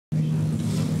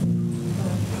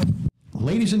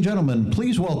Ladies and gentlemen,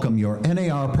 please welcome your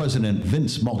NAR President,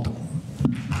 Vince Malta.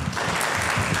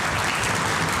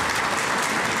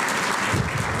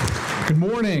 Good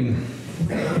morning.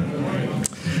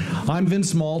 I'm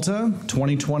Vince Malta,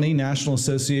 2020 National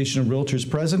Association of Realtors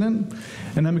President,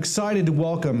 and I'm excited to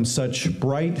welcome such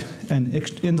bright and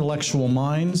intellectual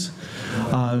minds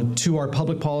to our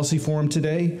public policy forum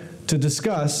today to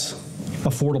discuss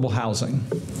affordable housing.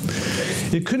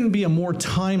 It couldn't be a more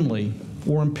timely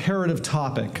or imperative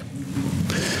topic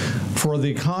for the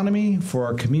economy, for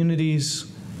our communities,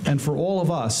 and for all of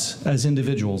us as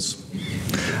individuals.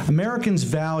 Americans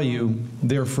value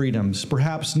their freedoms,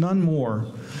 perhaps none more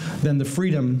than the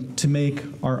freedom to make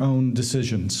our own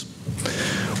decisions.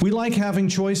 We like having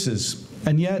choices,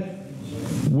 and yet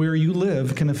where you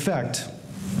live can affect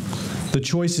the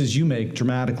choices you make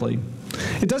dramatically.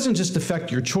 It doesn't just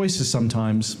affect your choices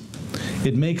sometimes,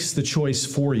 it makes the choice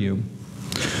for you.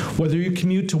 Whether your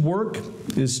commute to work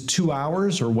is 2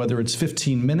 hours or whether it's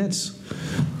 15 minutes,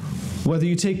 whether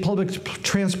you take public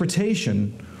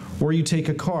transportation or you take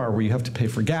a car where you have to pay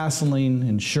for gasoline,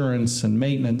 insurance, and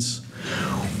maintenance,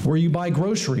 where you buy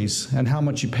groceries and how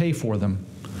much you pay for them,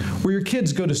 where your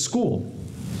kids go to school,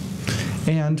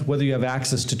 and whether you have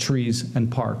access to trees and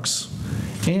parks.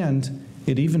 And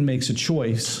it even makes a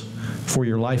choice for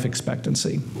your life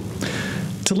expectancy.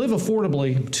 To live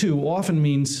affordably, too, often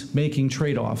means making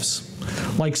trade-offs,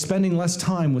 like spending less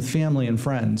time with family and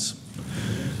friends,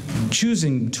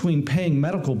 choosing between paying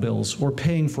medical bills or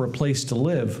paying for a place to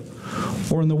live,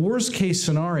 or in the worst case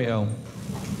scenario,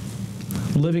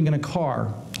 living in a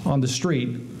car on the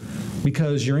street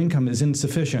because your income is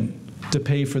insufficient to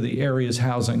pay for the area's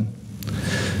housing.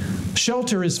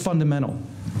 Shelter is fundamental,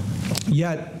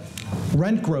 yet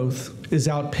rent growth is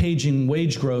outpacing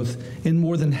wage growth in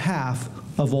more than half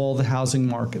of all the housing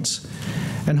markets.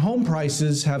 And home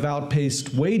prices have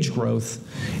outpaced wage growth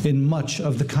in much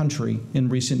of the country in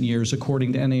recent years,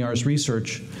 according to NAR's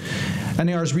research.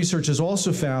 NAR's research has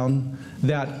also found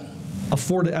that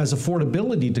as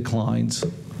affordability declines,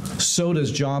 so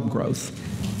does job growth.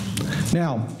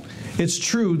 Now, it's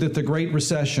true that the Great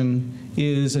Recession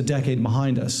is a decade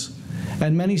behind us,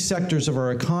 and many sectors of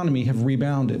our economy have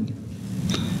rebounded.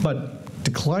 But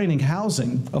declining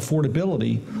housing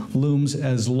affordability looms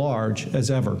as large as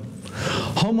ever.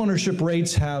 Homeownership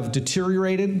rates have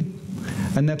deteriorated,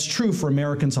 and that's true for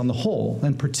Americans on the whole,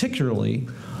 and particularly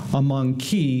among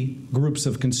key groups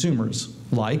of consumers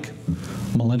like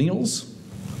millennials,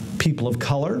 people of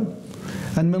color,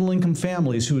 and middle-income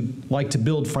families who would like to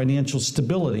build financial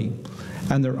stability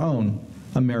and their own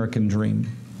American dream.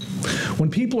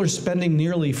 When people are spending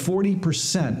nearly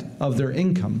 40% of their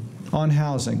income on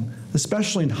housing,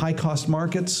 especially in high-cost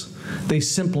markets, they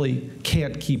simply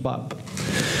can't keep up.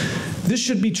 This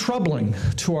should be troubling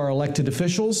to our elected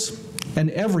officials and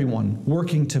everyone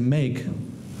working to make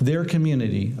their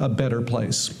community a better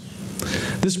place.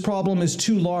 This problem is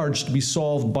too large to be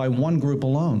solved by one group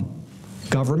alone.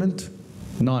 Government,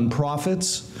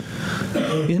 nonprofits,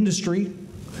 industry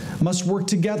must work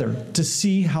together to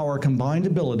see how our combined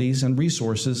abilities and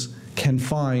resources can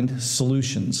find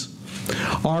solutions.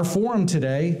 Our forum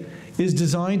today is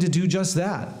designed to do just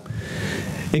that.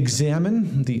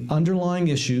 Examine the underlying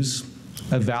issues,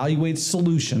 evaluate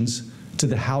solutions to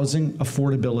the housing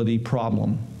affordability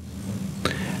problem.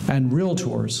 And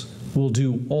realtors will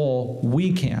do all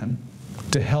we can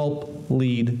to help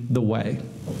lead the way.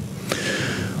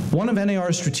 One of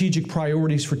NAR's strategic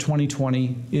priorities for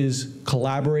 2020 is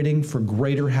collaborating for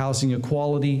greater housing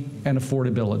equality and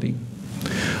affordability.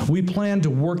 We plan to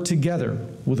work together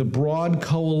with a broad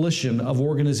coalition of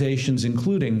organizations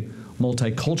including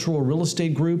multicultural real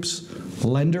estate groups,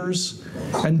 lenders,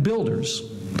 and builders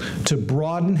to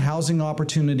broaden housing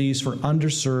opportunities for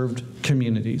underserved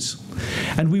communities.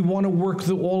 And we want to work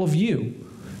with all of you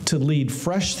to lead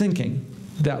fresh thinking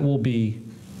that will be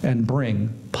and bring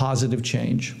positive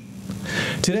change.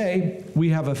 Today, we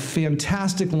have a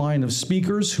fantastic line of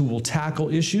speakers who will tackle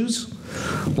issues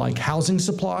like housing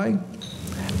supply,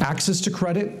 access to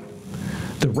credit,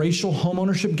 the racial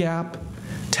homeownership gap,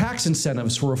 tax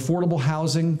incentives for affordable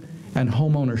housing, and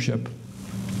home ownership.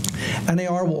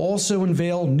 NAR will also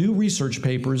unveil new research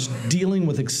papers dealing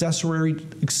with accessory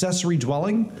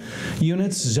dwelling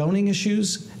units, zoning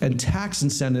issues, and tax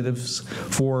incentives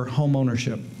for home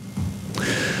ownership.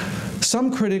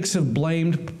 Some critics have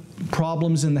blamed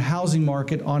problems in the housing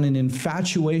market on an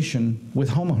infatuation with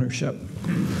homeownership.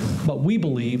 But we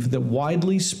believe that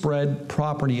widely spread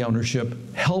property ownership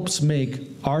helps make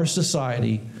our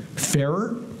society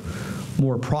fairer,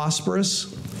 more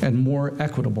prosperous, and more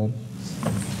equitable.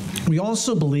 We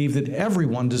also believe that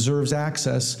everyone deserves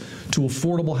access to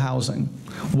affordable housing,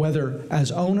 whether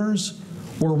as owners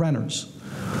or renters.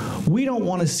 We don't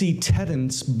want to see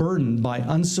tenants burdened by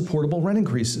unsupportable rent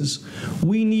increases.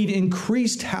 We need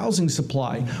increased housing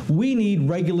supply. We need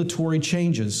regulatory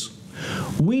changes.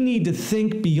 We need to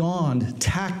think beyond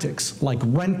tactics like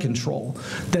rent control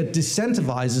that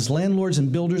disincentivizes landlords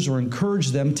and builders or encourage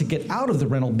them to get out of the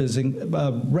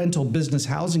rental business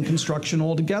housing construction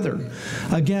altogether.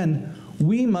 Again,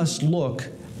 we must look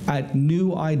at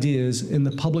new ideas in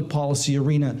the public policy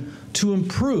arena to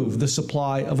improve the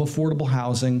supply of affordable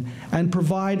housing and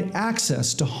provide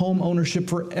access to home ownership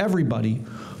for everybody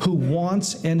who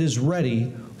wants and is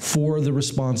ready for the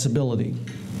responsibility.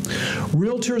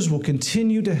 Realtors will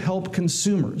continue to help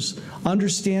consumers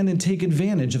understand and take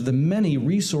advantage of the many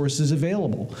resources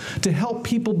available to help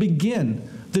people begin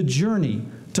the journey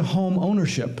to home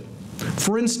ownership.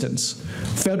 For instance,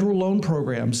 federal loan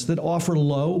programs that offer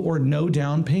low or no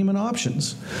down payment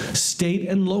options, state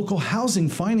and local housing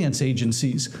finance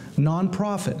agencies,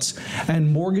 nonprofits,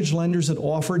 and mortgage lenders that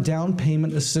offer down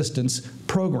payment assistance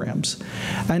programs,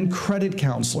 and credit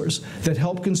counselors that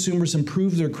help consumers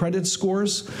improve their credit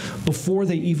scores before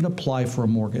they even apply for a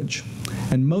mortgage.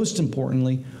 And most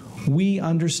importantly, we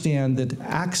understand that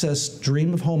access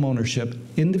dream of home ownership,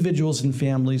 individuals and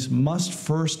families must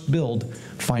first build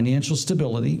financial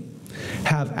stability,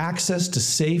 have access to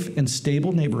safe and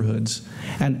stable neighborhoods,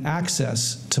 and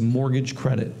access to mortgage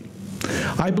credit.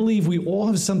 I believe we all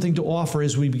have something to offer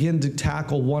as we begin to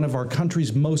tackle one of our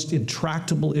country's most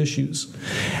intractable issues.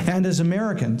 And as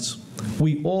Americans,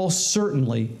 we all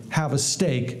certainly have a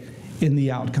stake in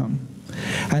the outcome.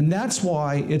 And that's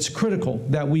why it's critical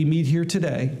that we meet here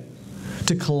today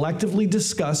to collectively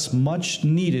discuss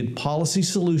much-needed policy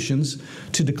solutions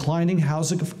to declining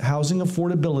housing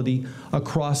affordability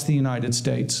across the United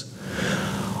States.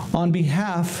 On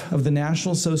behalf of the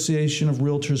National Association of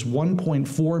Realtors'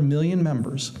 1.4 million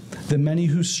members, the many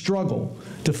who struggle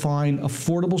to find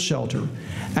affordable shelter,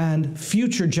 and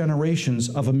future generations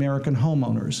of American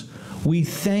homeowners, we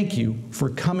thank you for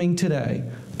coming today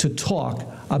to talk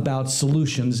about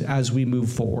solutions as we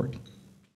move forward.